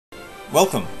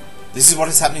Welcome. This is what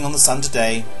is happening on the Sun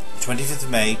today, 25th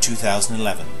of May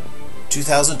 2011.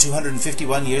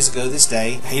 2,251 years ago this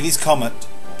day, Halley's Comet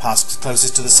passed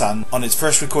closest to the Sun on its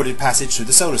first recorded passage through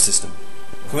the solar system.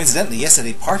 Coincidentally,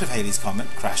 yesterday part of Halley's Comet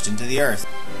crashed into the Earth.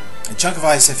 A chunk of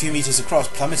ice a few meters across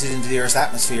plummeted into the Earth's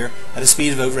atmosphere at a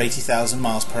speed of over 80,000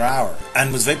 miles per hour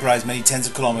and was vaporized many tens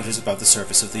of kilometers above the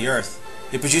surface of the Earth.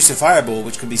 It produced a fireball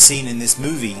which can be seen in this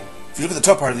movie. If you look at the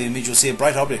top part of the image, you'll see a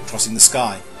bright object crossing the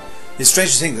sky. It's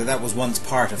strange to think that that was once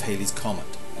part of Halley's Comet.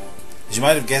 As you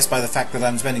might have guessed by the fact that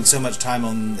I'm spending so much time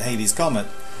on Halley's Comet,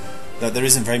 that there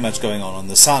isn't very much going on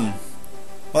the Sun.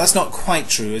 Well, that's not quite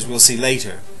true, as we'll see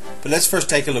later, but let's first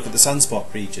take a look at the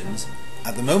sunspot regions.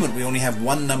 At the moment we only have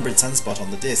one numbered sunspot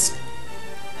on the disk.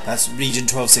 That's region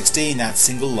 1216, that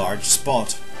single large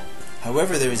spot.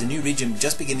 However, there is a new region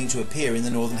just beginning to appear in the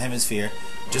northern hemisphere,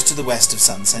 just to the west of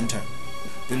Sun Center.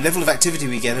 The level of activity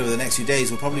we get over the next few days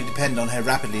will probably depend on how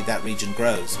rapidly that region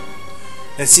grows.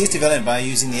 Let's see its development by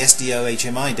using the SDO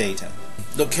HMI data.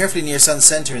 Look carefully near Sun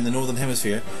Center in the northern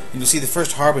hemisphere and you'll see the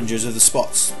first harbingers of the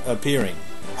spots appearing.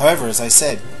 However, as I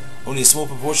said, only a small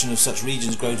proportion of such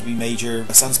regions grow to be major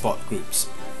sunspot groups.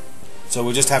 So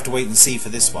we'll just have to wait and see for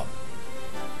this one.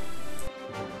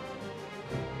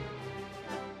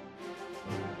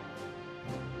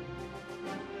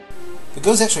 The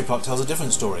GOES X-ray plot tells a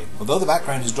different story. Although the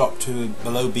background has dropped to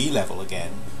below B level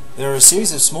again, there are a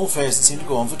series of small flares that seem to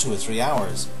go on for 2 or 3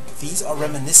 hours. These are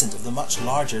reminiscent of the much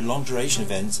larger, long-duration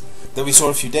events that we saw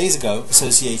a few days ago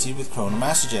associated with coronal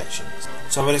mass ejections.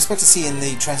 So I would expect to see in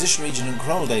the transition region and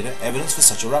coronal data evidence for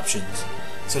such eruptions.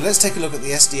 So let's take a look at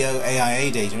the SDO AIA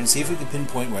data and see if we can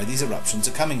pinpoint where these eruptions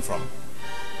are coming from.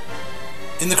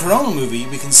 In the coronal movie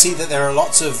we can see that there are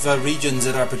lots of regions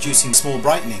that are producing small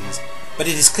brightenings, but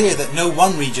it is clear that no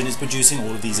one region is producing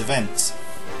all of these events.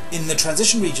 In the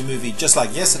transition region movie, just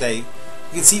like yesterday, you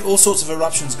can see all sorts of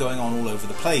eruptions going on all over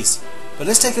the place, but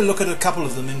let's take a look at a couple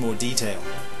of them in more detail.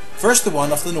 First, the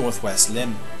one off the northwest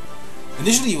limb.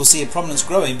 Initially you will see a prominence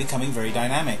growing, becoming very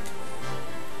dynamic.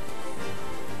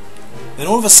 Then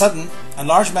all of a sudden, a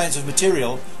large amounts of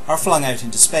material are flung out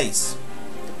into space.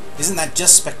 Isn't that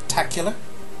just spectacular?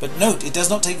 But note, it does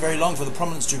not take very long for the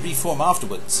prominence to reform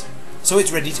afterwards, so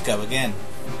it's ready to go again.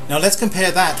 Now let's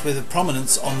compare that with the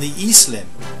prominence on the east limb.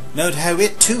 Note how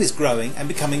it too is growing and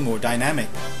becoming more dynamic.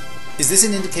 Is this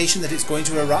an indication that it's going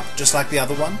to erupt just like the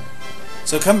other one?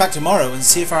 So come back tomorrow and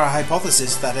see if our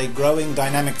hypothesis that a growing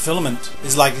dynamic filament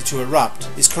is likely to erupt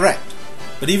is correct.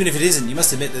 But even if it isn't, you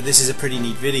must admit that this is a pretty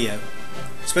neat video,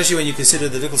 especially when you consider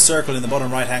the little circle in the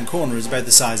bottom right hand corner is about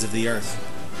the size of the Earth.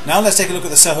 Now let's take a look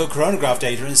at the SOHO coronagraph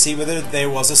data and see whether there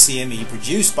was a CME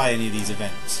produced by any of these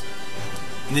events.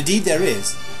 And indeed there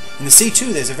is. In the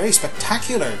C2 there's a very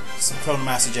spectacular coronal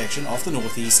mass ejection off the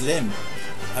northeast limb.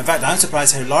 In fact, I'm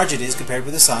surprised how large it is compared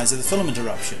with the size of the filament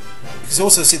eruption. You can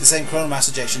also see the same coronal mass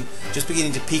ejection just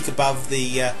beginning to peak above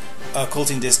the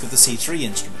occulting disk of the C3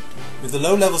 instrument. With the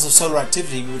low levels of solar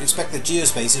activity we would expect that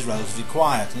geospace is relatively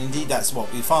quiet, and indeed that's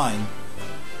what we find.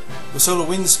 The solar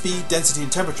wind speed, density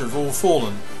and temperature have all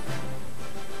fallen.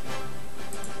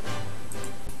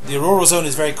 The auroral zone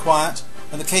is very quiet,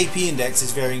 and the KP index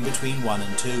is varying between 1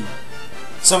 and 2.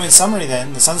 So in summary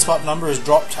then, the sunspot number has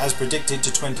dropped as predicted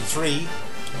to 23,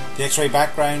 the X-ray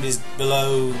background is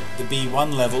below the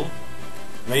B1 level,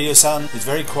 radio sun is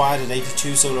very quiet at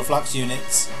 82 solar flux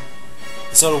units,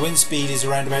 the solar wind speed is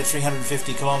around about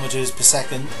 350 kilometers per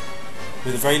second,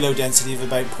 with a very low density of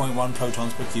about 0.1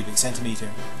 protons per cubic centimeter,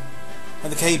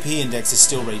 and the KP index is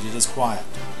still rated as quiet.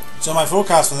 So my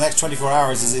forecast for the next 24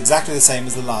 hours is exactly the same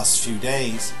as the last few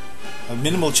days. A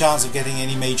minimal chance of getting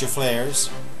any major flares.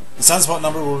 The sunspot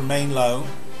number will remain low.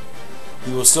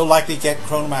 We will still likely get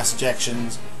coronal mass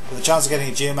ejections, but the chance of getting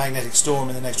a geomagnetic storm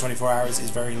in the next 24 hours is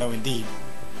very low indeed.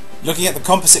 Looking at the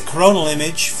composite coronal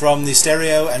image from the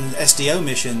stereo and SDO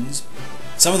missions,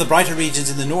 some of the brighter regions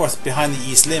in the north behind the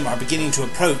east limb are beginning to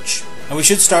approach, and we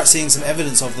should start seeing some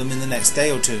evidence of them in the next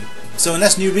day or two. So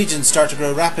unless new regions start to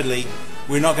grow rapidly,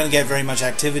 we're not going to get very much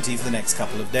activity for the next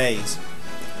couple of days.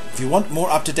 If you want more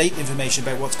up-to-date information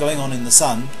about what's going on in the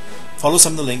Sun, follow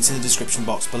some of the links in the description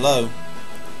box below.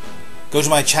 Go to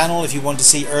my channel if you want to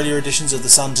see earlier editions of the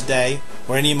Sun Today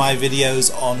or any of my videos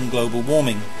on global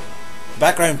warming. The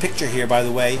background picture here, by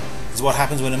the way, is what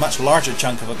happens when a much larger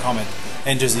chunk of a comet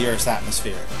enters the Earth's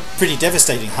atmosphere. Pretty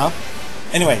devastating, huh?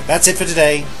 Anyway, that's it for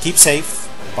today. Keep safe.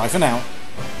 Bye for now.